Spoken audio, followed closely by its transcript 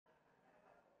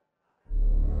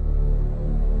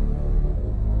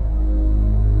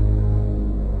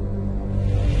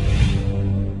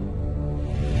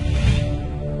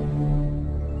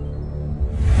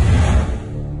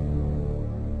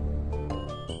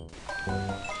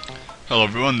Hello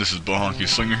everyone, this is Bohonky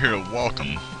Slinger here.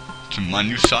 Welcome to my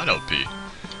new side LP.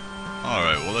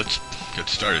 Alright, well let's get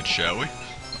started, shall we?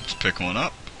 Let's pick one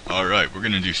up. Alright, we're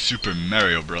gonna do Super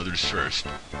Mario Brothers first.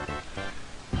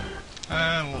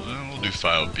 We'll do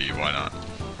File B, why not?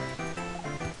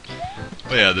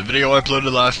 But yeah, the video I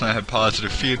uploaded last night had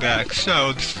positive feedback,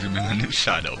 so this is gonna be my new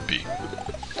side LP.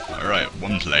 Alright,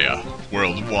 one player,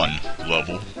 World 1,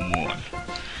 Level 1.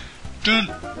 Dun,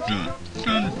 dun,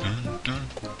 dun, dun, dun.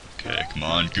 Okay, come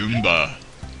on, Goomba.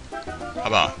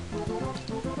 Haba.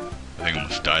 I think I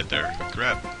almost died there.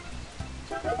 Crap.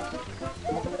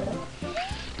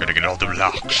 Gotta get all the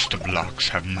blocks. The blocks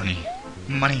have money.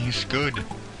 Money is good.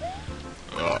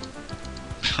 Oh,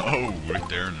 right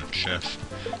there in the chest.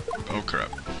 Oh,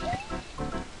 crap.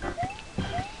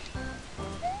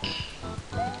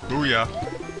 Booyah.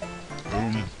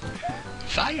 Boom.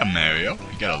 Fire Mario?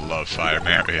 You gotta love Fire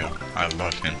Mario. I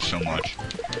love him so much.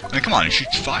 I mean, come on, he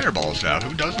shoots fireballs out.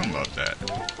 Who doesn't love that?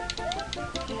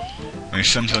 I mean,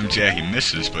 sometimes, yeah, he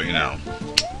misses, but, you know,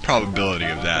 probability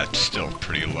of that's still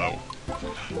pretty low.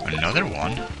 Another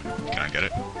one? Can I get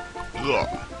it? Ugh.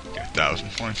 Get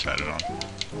 1,000 points added on.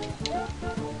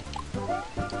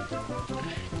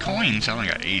 Coins? I only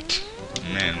got 8.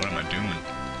 Man, what am I doing?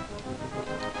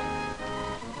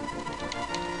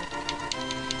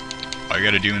 All you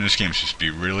gotta do in this game is just be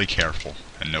really careful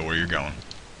and know where you're going.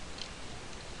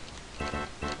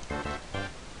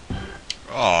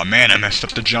 Oh man, I messed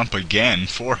up the jump again.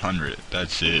 400.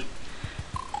 That's it.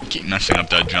 I keep messing up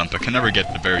that jump. I can never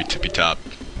get the very tippy top.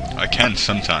 I can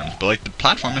sometimes, but like the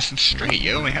platform isn't straight.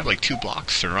 You only have like 2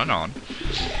 blocks to run on.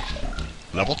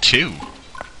 Level 2.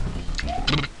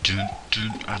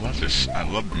 I love this. I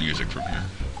love the music from here.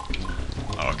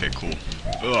 Oh, okay, cool.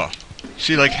 Ugh.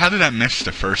 See, like, how did I miss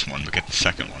the first one but get the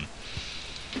second one?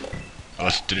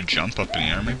 Did it jump up in the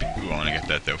air, maybe? Ooh, I want to get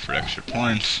that, though, for extra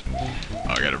points. Oh,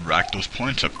 I gotta rack those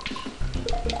points up.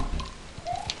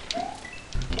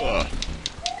 Ugh.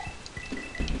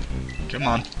 Come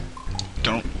on.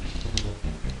 Don't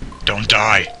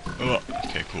die. Ugh.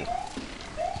 Okay, cool.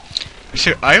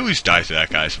 See, I always die to that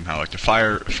guy somehow. Like, the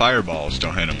fireballs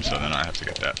don't hit him, so then I have to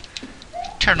get that.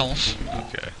 Turtles.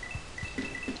 Okay.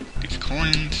 These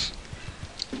coins.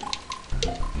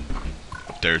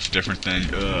 Up there's a different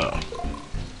thing. Ugh.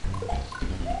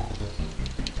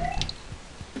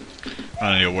 I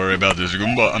don't need to worry about this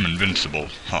Goomba. I'm invincible.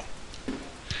 Huh.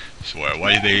 Swear,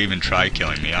 why did they even try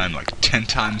killing me? I'm like 10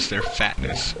 times their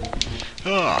fatness.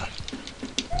 Ugh.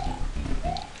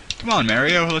 Come on,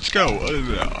 Mario, let's go.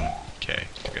 Okay,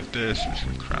 get this. I'm just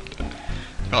gonna crap that.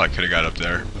 Oh, I could have got up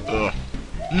there. Ugh.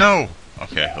 No!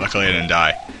 Okay, luckily I didn't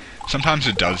die. Sometimes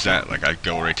it does that, like I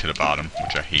go right to the bottom,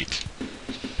 which I hate.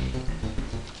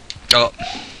 Oh.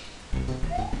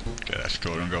 Okay, that's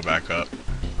cool. Don't go back up.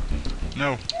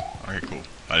 No. Okay, cool.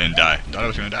 I didn't die. Thought I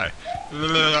was gonna die.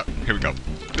 Here we go.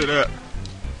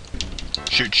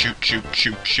 Shoot, shoot, shoot,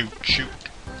 shoot, shoot, shoot.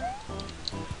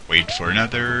 Wait for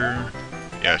another.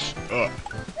 Yes.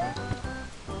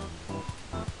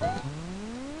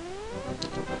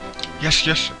 Yes,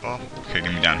 yes. Oh, okay,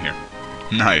 get me down here.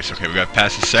 Nice. Okay, we got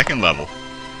past the second level.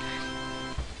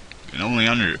 And only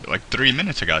under, like, 3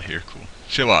 minutes I got here. Cool.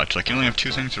 See, watch. Like, you only have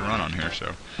 2 things to run on here,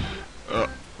 so.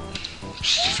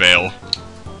 Just fail.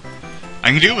 I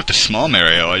can do it with the small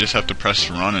Mario. I just have to press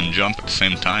run and jump at the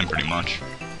same time, pretty much.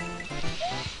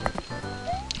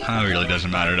 It really doesn't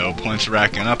matter, though. Points are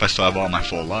racking up. I still have all my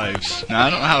full lives. Now, I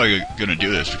don't know how I'm gonna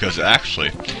do this, because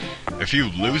actually, if you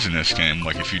lose in this game,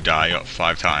 like if you die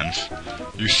 5 times,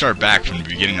 you start back from the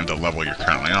beginning of the level you're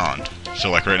currently on. So,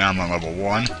 like right now, I'm on level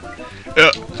 1.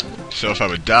 So if I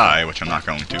would die, which I'm not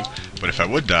going to, but if I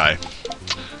would die,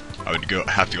 I would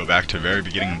have to go back to the very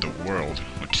beginning of the world,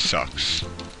 which sucks.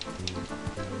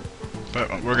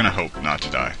 But we're gonna hope not to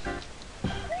die.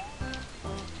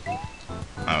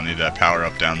 I don't need that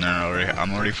power-up down there already.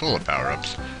 I'm already full of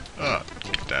power-ups.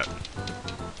 Get that.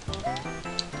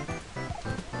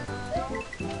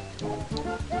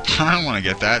 I don't want to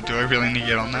get that. Do I really need to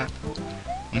get on that?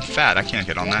 I'm fat. I can't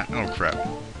get on that. Oh, crap.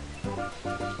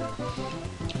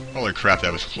 Holy crap,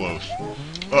 that was close.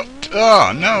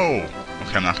 Oh, no!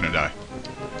 Okay, I'm not gonna die.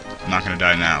 I'm not gonna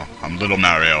die now. I'm Little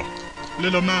Mario.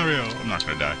 Little Mario! I'm not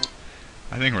gonna die.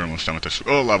 I think we're almost done with this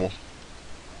level.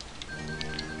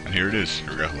 And here it is.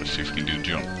 Here we go. Let's see if we can do the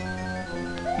jump.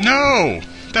 No!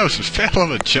 That was a fail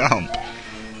of a jump.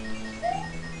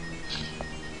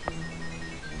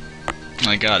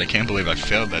 My god, I can't believe I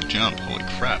failed that jump. Holy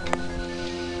crap.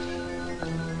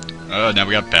 Oh, now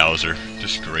we got Bowser.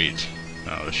 Just great.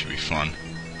 Oh, this should be fun.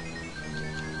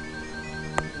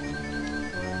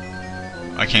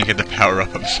 I can't get the power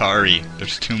up, I'm sorry.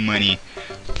 There's too many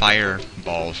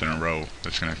fireballs in a row.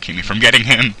 That's gonna keep me from getting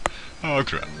him. Oh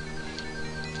crap.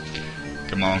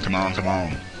 Come on, come on, come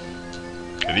on.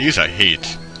 Okay, these I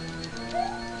hate.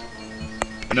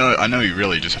 I know you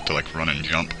really just have to like run and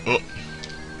jump. Oh.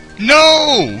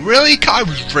 No! Really? I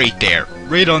was right there.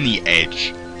 Right on the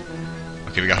edge.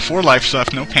 Okay, we got 4 lives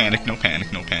left. No panic, no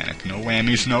panic, no panic. No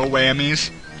whammies, no whammies.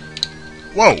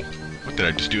 Whoa! What did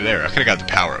I just do there? I could've got the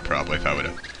power up probably if I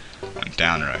would've went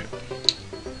down right.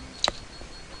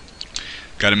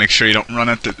 Gotta make sure you don't run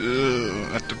at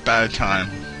the bad time.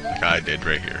 Like I did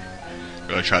right here.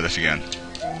 Gotta try this again.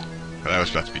 That was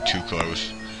about to be too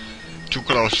close. Too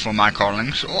close for my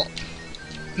callings. Oh.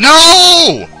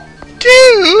 No!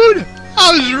 Dude!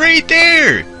 I was right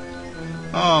there!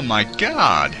 Oh my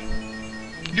god.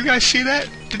 Did you guys see that?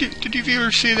 Did you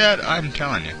viewers see that? I'm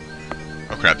telling you.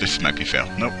 Oh crap, this might be fail.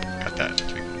 Nope, got that.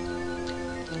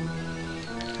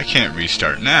 I can't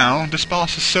restart now. This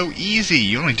boss is so easy.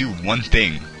 You only do one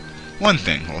thing. One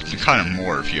thing. Well, it's kind of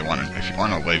more if you want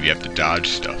to live, you have to dodge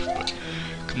stuff. But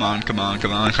come on, come on,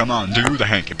 come on, come on. Do the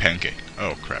hanky panky.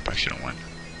 Oh crap, I should have won.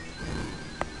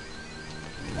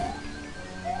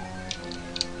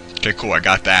 Okay, cool, I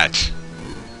got that.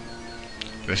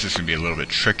 This is going to be a little bit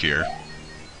trickier.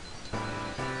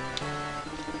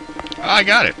 Oh, I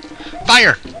got it.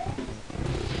 Fire!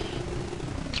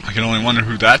 I can only wonder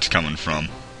who that's coming from.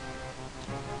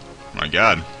 My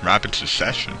god, rapid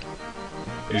succession.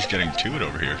 He's getting to it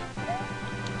over here.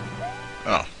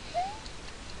 Oh.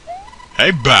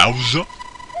 Hey, Bowser!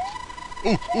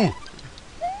 Ooh, ooh!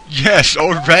 Yes,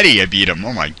 already I beat him,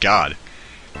 oh my god.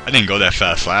 I didn't go that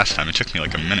fast last time, it took me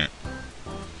like a minute.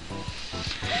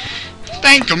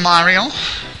 Thank you, Mario.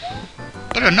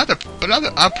 But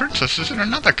our princess is in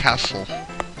another castle.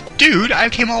 Dude, I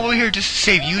came all the way here just to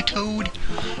save you, Toad.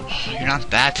 Oh, you're not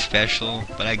that special,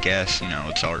 but I guess, you know,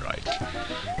 it's alright.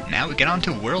 Now we get on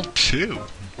to World 2.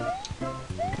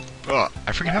 Oh,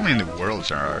 I forget how many worlds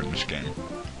there are in this game.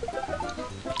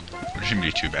 It shouldn't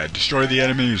be too bad. Destroy the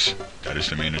enemies. That is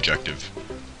the main objective.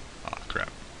 Oh,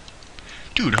 crap.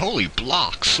 Dude, holy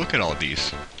blocks. Look at all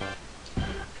these.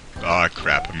 Oh,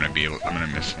 crap. I'm gonna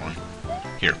miss one.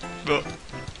 Here.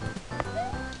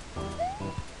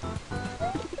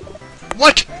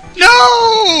 What?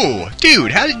 No!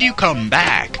 Dude, how did you come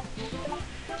back?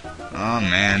 Oh,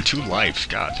 man. 2 lives,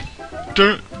 God.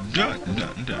 Okay.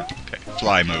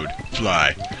 Fly mode.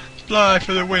 Fly. Fly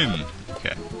for the win.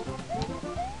 Okay.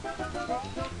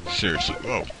 Seriously.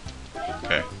 Whoa.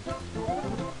 Okay.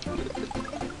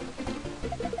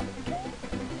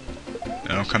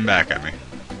 Don't come back at me.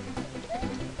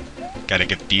 Gotta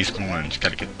get these coins.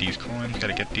 Gotta get these coins.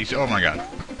 Gotta get these. Oh my god.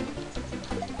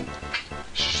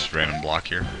 It's just a random block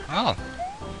here. Oh.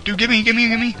 Dude, gimme, gimme,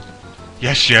 gimme.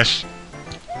 Yes, yes.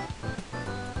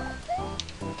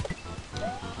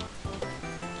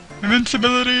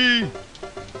 Invincibility!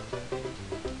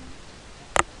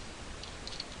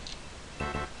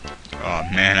 Oh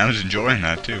man, I was enjoying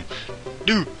that too.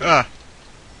 Dude,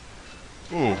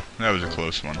 Ooh, that was a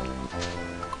close one.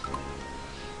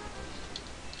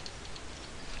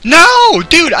 No!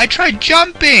 Dude, I tried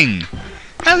jumping!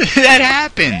 How did that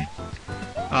happen?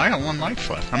 Oh, I got 1 life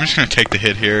left. I'm just gonna take the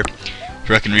hit here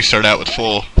so I can restart out with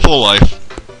full life.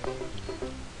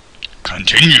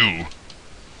 Continue!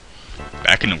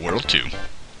 Back into World 2.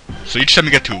 So each time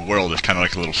you get to a world, it's kind of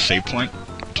like a little save point,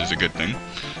 which is a good thing.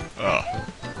 Oh,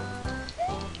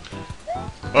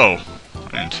 I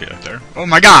didn't see that there. Oh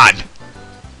my god!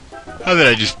 How did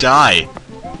I just die?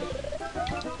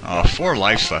 Oh, 4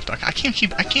 lives left. I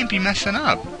can't be messing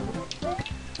up.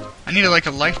 I need like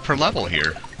a life per level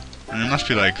here. And there must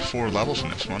be like 4 levels in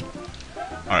this one.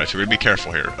 Alright, so we're gonna be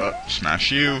careful here.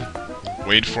 Smash you.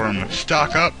 Wait for him to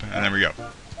stock up, and there we go.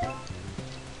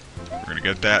 We're gonna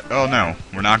get that. Oh no,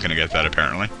 we're not gonna get that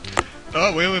apparently.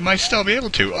 Oh, we might still be able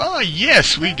to. Oh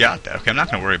yes, we got that. Okay, I'm not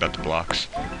gonna worry about the blocks.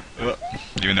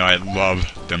 Even though I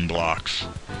love them blocks.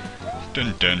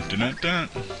 Dun dun dun dun dun.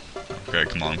 Okay,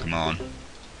 come on, come on.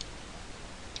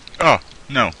 Oh,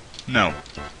 no, no.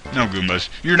 No, Goombas.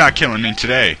 You're not killing me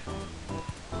today.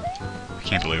 I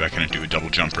can't believe I couldn't do a double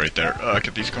jump right there.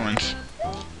 Get these coins.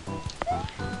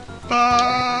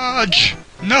 Fudge!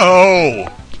 No!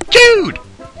 Dude!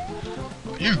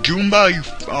 You Goomba, you...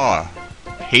 Aw.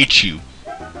 Hate you.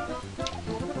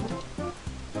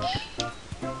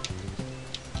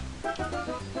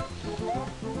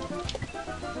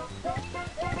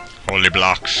 Holy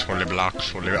blocks, holy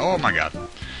blocks, holy... Oh my god.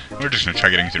 We're just gonna try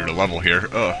getting through the level here.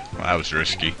 Well, that was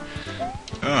risky.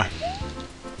 Wait,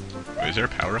 is there a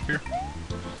power up here?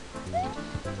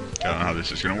 I don't know how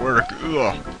this is gonna work.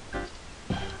 Ugh.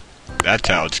 That's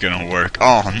how it's gonna work.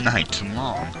 All night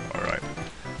long. Alright.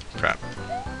 Crap.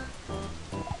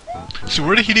 So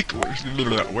where does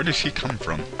he come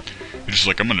from? He's just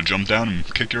like, I'm gonna jump down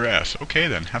and kick your ass. Okay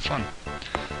then, have fun.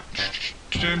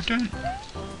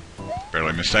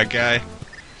 Barely missed that guy.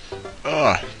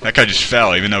 Ugh, that guy just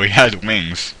fell even though he had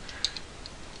wings.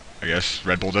 I guess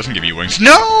Red Bull doesn't give you wings.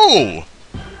 No!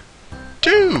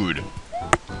 Dude!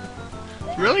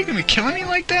 Really? Gonna be killing me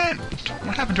like that?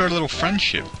 What happened to our little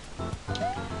friendship?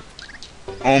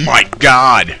 Oh my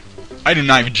god! I did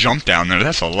not even jump down there.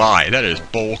 That's a lie. That is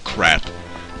bull crap.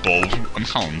 Bull. I'm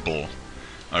calling him bull.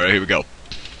 Alright, here we go.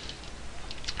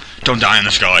 Don't die in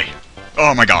the sky.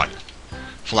 Oh my god.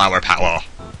 Flower power.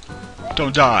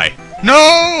 Don't die.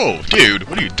 No! Dude,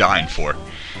 what are you dying for?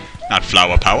 Not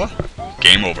flower power.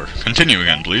 Game over. Continue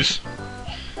again, please.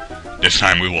 This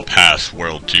time we will pass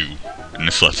World 2 in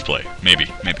this Let's Play. Maybe.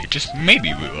 Just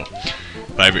maybe we will.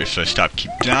 If I stop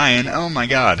keep dying, oh my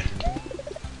god.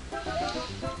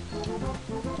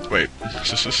 Wait,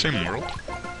 is this the same world?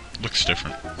 Looks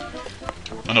different.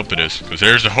 I hope it is, because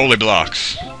there's the holy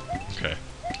blocks. Okay.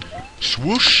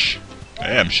 Swoosh!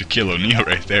 Damn, Shaquille O'Neal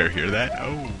right there. Hear that?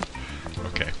 Oh.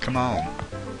 Okay, come on.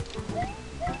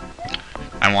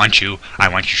 I want you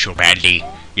so badly.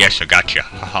 Yes, I got you.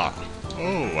 Haha.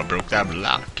 Oh, I broke that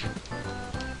block.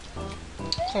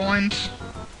 Coins.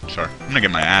 Sorry, I'm gonna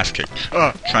get my ass kicked.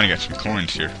 Oh, trying to get some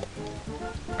coins here.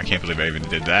 I can't believe I even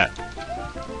did that.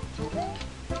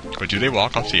 But do they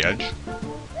walk off the edge?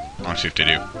 I don't see if they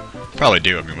do. Probably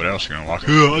do. I mean, what else are you gonna walk?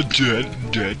 Oh,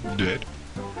 dead.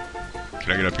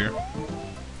 Can I get up here?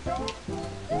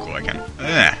 Cool, I can.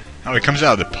 Oh, it comes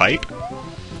out of the pipe?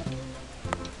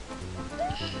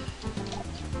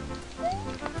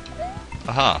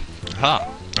 Aha.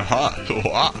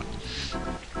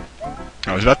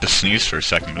 I was about to sneeze for a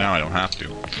second, but now I don't have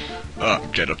to.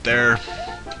 Get up there.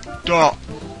 Oh.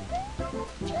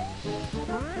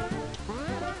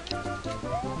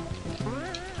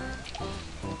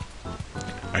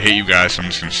 I hate you guys, so I'm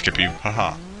just gonna skip you.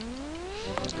 Haha.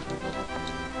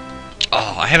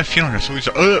 Oh, I have a feeling there's always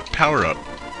a power up.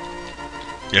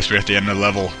 Yes, we're at the end of the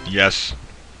level. Yes.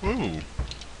 Ooh.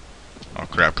 Oh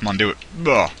crap, come on, do it.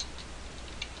 Ugh.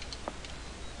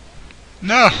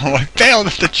 No, I failed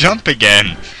at the jump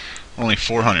again. Only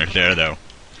 400 there, though.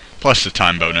 Plus the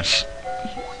time bonus.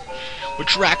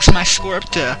 Which racks my score up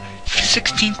to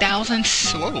 16,000.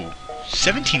 Whoa.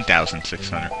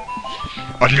 17,600.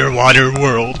 Underwater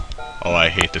world. Oh, I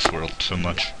hate this world so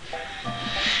much.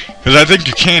 Because I think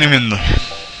you can't even...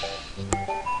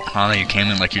 I don't think you can't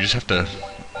even, like, you just have to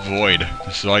void.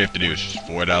 This is all you have to do, is just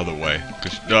void out of the way.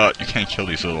 Because, you can't kill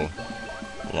these little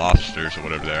lobsters or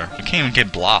whatever they are. You can't even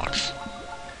get blocks.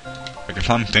 Like, if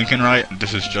I'm thinking right,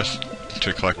 this is just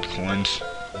to collect coins.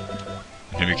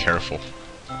 You need to be careful.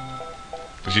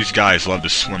 Because these guys love to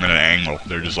swim at an angle.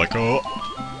 They're just like, oh.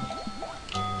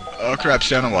 Oh crap,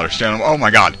 stay on the water, oh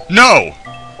my god. No!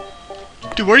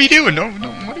 Dude, what are you doing? No,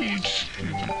 what are you... Oh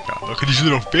my god, look at these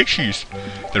little fishies.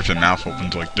 There's the mouth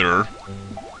opens like, durr.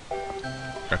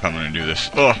 Crap, I'm gonna do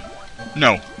this. Ugh.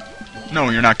 No.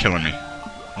 No, you're not killing me.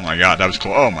 Oh my god, that was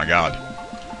cool. Oh my god.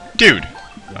 Dude!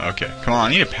 Okay, come on,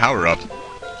 I need a power up.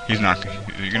 He's not...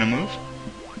 Are you gonna move?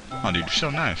 Oh, dude, you're so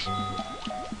nice.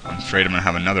 I'm afraid I'm gonna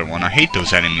have another one. I hate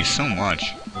those enemies so much.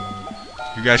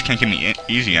 You guys can't give me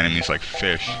easy enemies like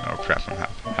fish. Oh crap, I'm gonna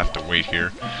have to wait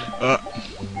here.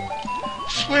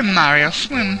 Swim, Mario,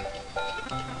 swim.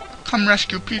 Come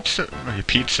rescue Pizza.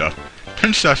 Pizza?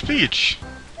 Princess Peach.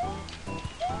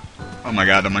 Oh my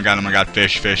god,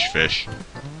 fish.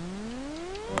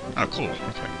 Oh, cool,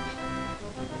 okay.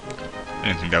 I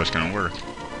didn't think that was gonna work.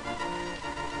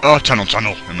 Oh, tunnel.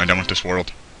 Am I done with this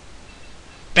world?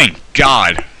 Thank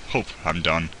God! Hope I'm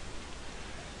done.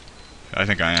 I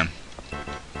think I am.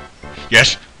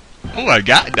 Yes! Oh, I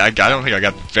don't think I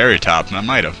got the very top. I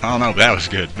might have. I don't know, but that was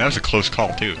good. That was a close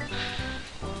call, too.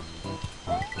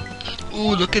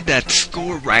 Ooh, look at that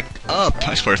score racked up.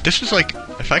 I swear, if this was like...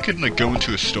 If I could, like, go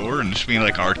into a store and this be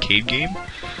like an arcade game,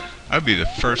 I'd be the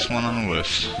first one on the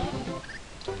list.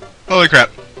 Holy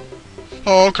crap.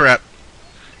 Oh, crap.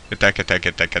 Get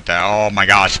that. Oh, my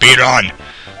God. Speed run!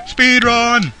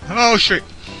 Oh, shit.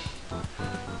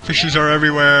 Fishes are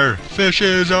everywhere.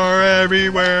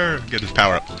 Get this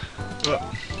power up.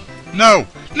 No!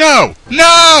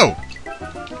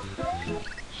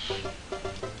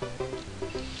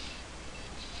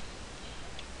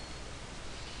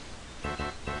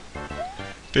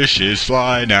 Fishes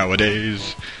fly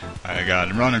nowadays. I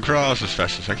gotta run across as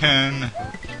fast as I can.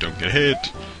 Don't get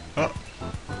hit. Oh.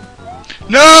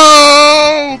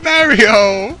 No!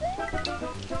 Mario!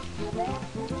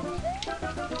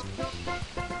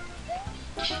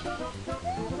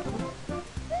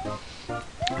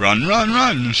 Run, run,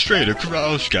 run, straight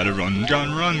across. Gotta run,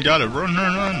 run, gotta run,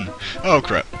 run, run. Oh,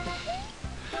 crap.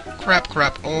 Crap,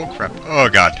 crap, oh, crap. Oh,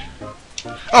 God.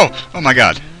 Oh my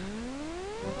God.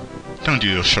 Don't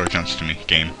do those short jumps to me,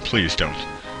 game. Please don't.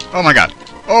 Oh my God.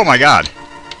 Oh my God.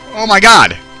 Oh my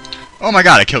God. Oh my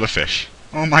God, I killed a fish.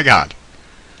 Oh my God.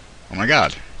 Oh my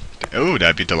God. Oh, did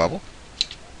I beat the level?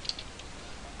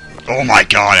 Oh my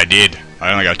God, I did.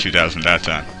 I only got 2,000 that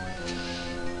time.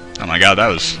 Oh my God, that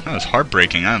was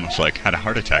heartbreaking. I almost like had a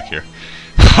heart attack here.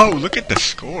 Oh, look at the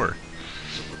score.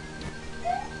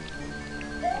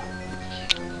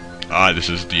 This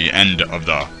is the end of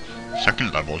the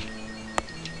second level.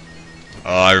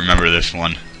 Oh, I remember this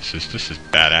one. This is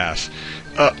badass.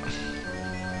 Okay,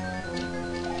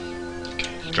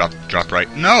 drop right.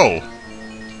 No!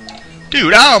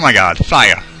 Dude, oh my God,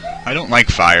 fire. I don't like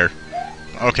fire.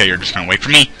 Okay, you're just gonna wait for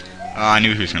me. I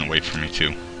knew he was gonna wait for me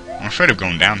too. I'm afraid of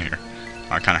going down here.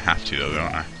 I kinda have to though,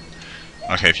 don't I?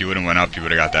 Okay, if you would've went up, you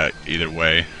would've got that either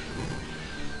way.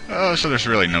 Oh, so there's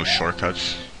really no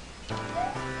shortcuts.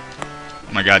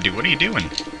 Oh my God, dude, what are you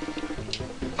doing?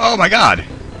 Oh my God!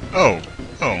 Oh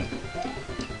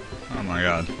my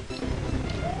God.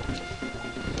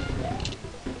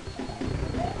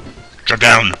 Drop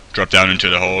down into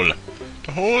the hole.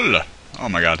 The hole! Oh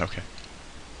my God, okay.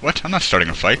 What? I'm not starting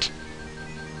a fight.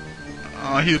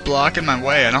 Oh, he's blocking my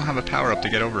way. I don't have a power-up to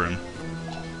get over him.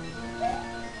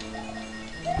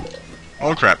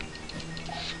 Oh crap.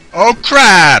 Oh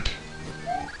crap!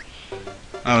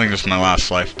 I don't think this is my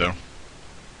last life, though.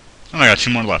 Oh, I got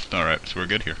 2 more left. Alright, so we're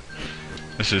good here.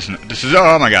 This is,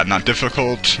 oh my God, not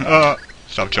difficult.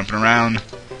 Stop jumping around.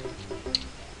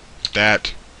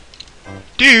 That.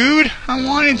 Dude, I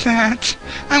wanted that.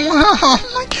 Oh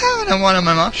my God, I wanted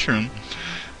my mushroom.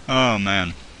 Oh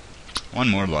man. One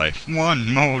more life.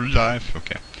 One more life.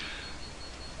 Okay.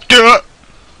 Duh!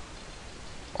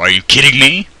 Are you kidding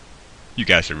me? You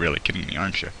guys are really kidding me,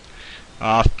 aren't you?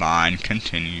 Fine.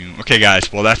 Continue. Okay,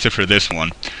 guys. Well, that's it for this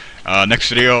one. Next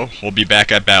video, we'll be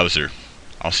back at Bowser.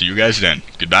 I'll see you guys then.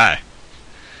 Goodbye.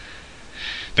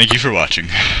 Thank you for watching.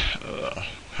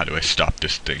 How do I stop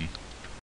this thing?